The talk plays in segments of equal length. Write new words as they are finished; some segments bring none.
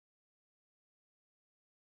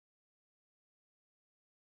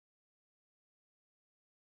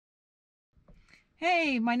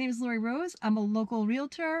Hey, my name is Laurie Rose. I'm a local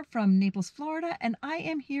realtor from Naples, Florida, and I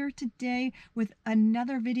am here today with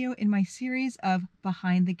another video in my series of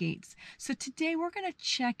Behind the Gates. So today we're going to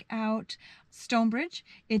check out Stonebridge.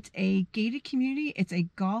 It's a gated community, it's a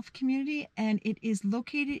golf community, and it is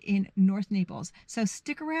located in North Naples. So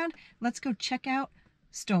stick around, let's go check out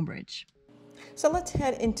Stonebridge. So let's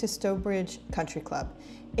head into Stonebridge Country Club.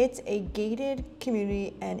 It's a gated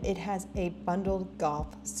community and it has a bundled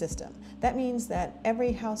golf system. That means that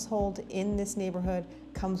every household in this neighborhood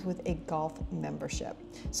comes with a golf membership.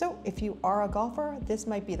 So if you are a golfer, this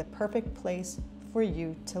might be the perfect place for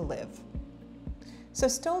you to live. So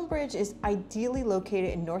Stonebridge is ideally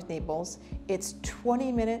located in North Naples. It's 20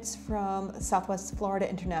 minutes from Southwest Florida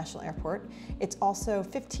International Airport. It's also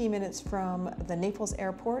 15 minutes from the Naples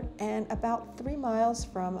Airport and about 3 miles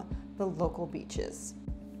from the local beaches.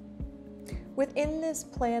 Within this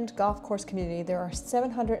planned golf course community, there are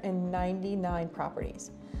 799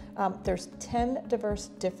 properties. There's 10 diverse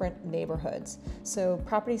different neighborhoods. So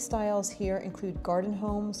property styles here include garden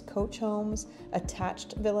homes, coach homes,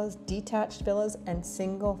 attached villas, detached villas, and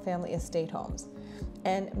single family estate homes.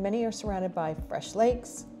 And many are surrounded by fresh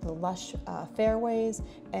lakes, the lush fairways,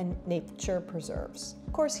 and nature preserves.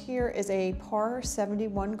 Of course, here is a par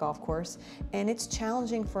 71 golf course, and it's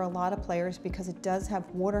challenging for a lot of players because it does have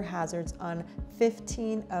water hazards on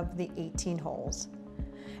 15 of the 18 holes.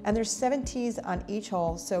 And there's 7 tees on each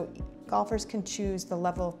hole, so golfers can choose the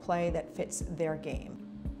level of play that fits their game.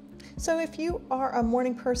 So if you are a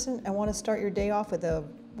morning person and want to start your day off with a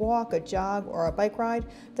walk, a jog, or a bike ride,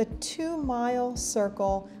 the 2-mile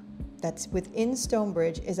circle that's within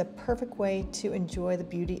Stonebridge is a perfect way to enjoy the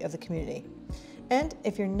beauty of the community. And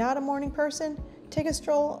if you're not a morning person, take a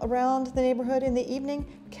stroll around the neighborhood in the evening,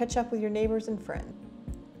 catch up with your neighbors and friends.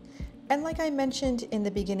 And like I mentioned in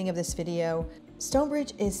the beginning of this video,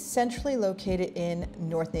 Stonebridge is centrally located in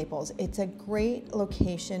North Naples. It's a great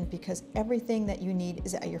location because everything that you need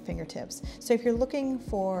is at your fingertips. So if you're looking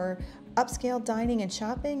for upscale dining and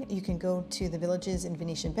shopping, you can go to the villages in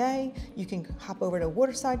Venetian Bay. You can hop over to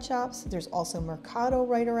Waterside Shops. There's also Mercado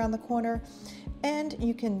right around the corner. And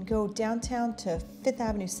you can go downtown to 5th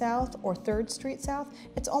Avenue South or 3rd Street South.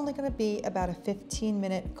 It's only going to be about a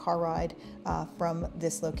 15-minute car ride from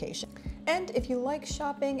this location. And if you like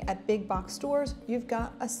shopping at big box stores, you've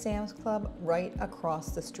got a Sam's Club right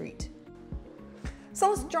across the street. So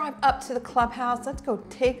let's drive up to the clubhouse. Let's go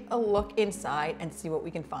take a look inside and see what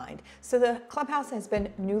we can find. So the clubhouse has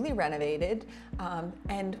been newly renovated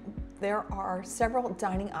and there are several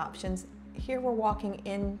dining options. Here we're walking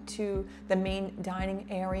into the main dining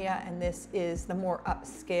area, and this is the more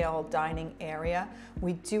upscale dining area.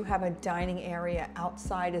 We do have a dining area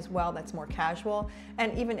outside as well that's more casual,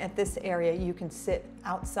 and even at this area you can sit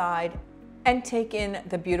outside and take in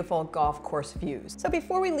the beautiful golf course views. So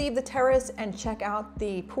before we leave the terrace and check out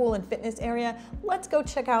the pool and fitness area, let's go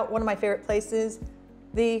check out one of my favorite places,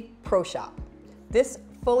 the Pro Shop. This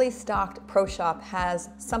fully stocked Pro Shop has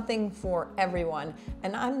something for everyone.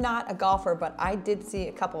 And I'm not a golfer, but I did see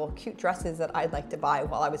a couple of cute dresses that I'd like to buy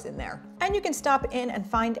while I was in there. And you can stop in and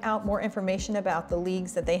find out more information about the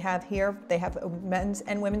leagues that they have here. They have a men's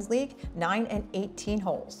and women's league, 9 and 18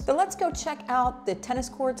 holes. So let's go check out the tennis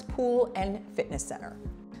courts, pool, and fitness center.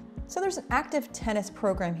 So there's an active tennis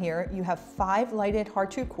program here. You have 5 lighted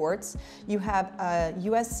hard-to courts. You have a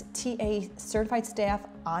USTA certified staff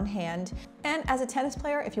on hand. And as a tennis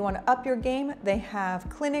player, if you want to up your game, they have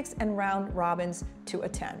clinics and round robins to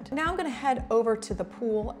attend. Now I'm going to head over to the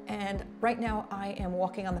pool, and right now I am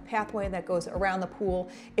walking on the pathway that goes around the pool.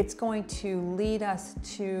 It's going to lead us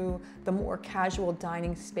to the more casual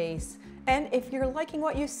dining space. And if you're liking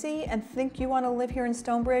what you see and think you want to live here in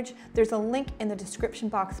Stonebridge, there's a link in the description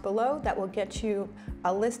box below that will get you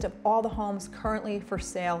a list of all the homes currently for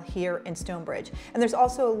sale here in Stonebridge. And there's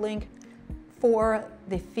also a link for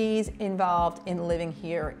the fees involved in living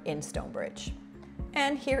here in Stonebridge.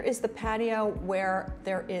 And here is the patio where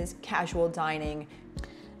there is casual dining.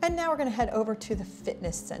 And now we're going to head over to the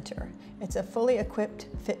fitness center. It's a fully equipped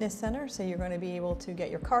fitness center, so you're going to be able to get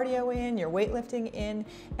your cardio in, your weightlifting in,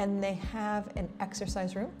 and they have an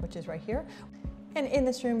exercise room, which is right here. And in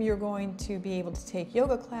this room, you're going to be able to take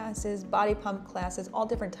yoga classes, body pump classes, all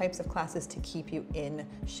different types of classes to keep you in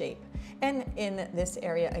shape. And in this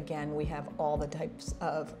area, again, we have all the types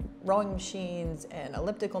of rowing machines and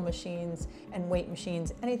elliptical machines and weight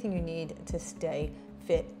machines, anything you need to stay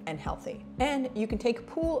fit and healthy. And you can take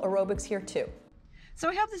pool aerobics here too. So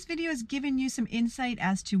I hope this video has given you some insight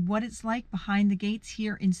as to what it's like behind the gates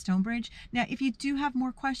here in Stonebridge. Now, if you do have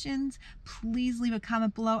more questions, please leave a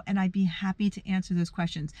comment below and I'd be happy to answer those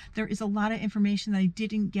questions. There is a lot of information that I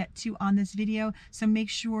didn't get to on this video, so make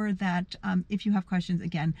sure that if you have questions,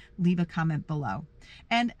 again, leave a comment below.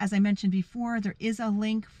 And as I mentioned before, there is a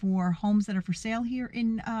link for homes that are for sale here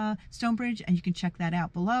in Stonebridge, and you can check that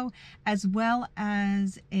out below, as well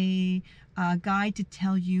as a guide to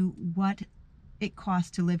tell you what it costs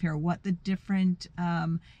to live here, what the different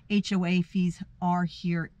HOA fees are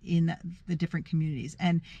here in the different communities.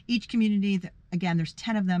 And each community, again, there's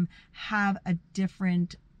 10 of them, have a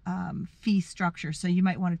different fee structure. So you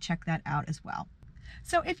might want to check that out as well.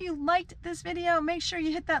 So if you liked this video, make sure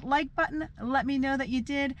you hit that like button. Let me know that you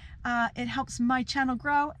did. It helps my channel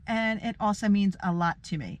grow, and it also means a lot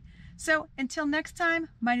to me. So until next time,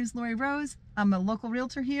 my name is Laurie Rose. I'm a local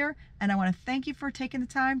realtor here, and I want to thank you for taking the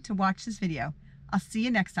time to watch this video. I'll see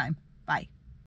you next time.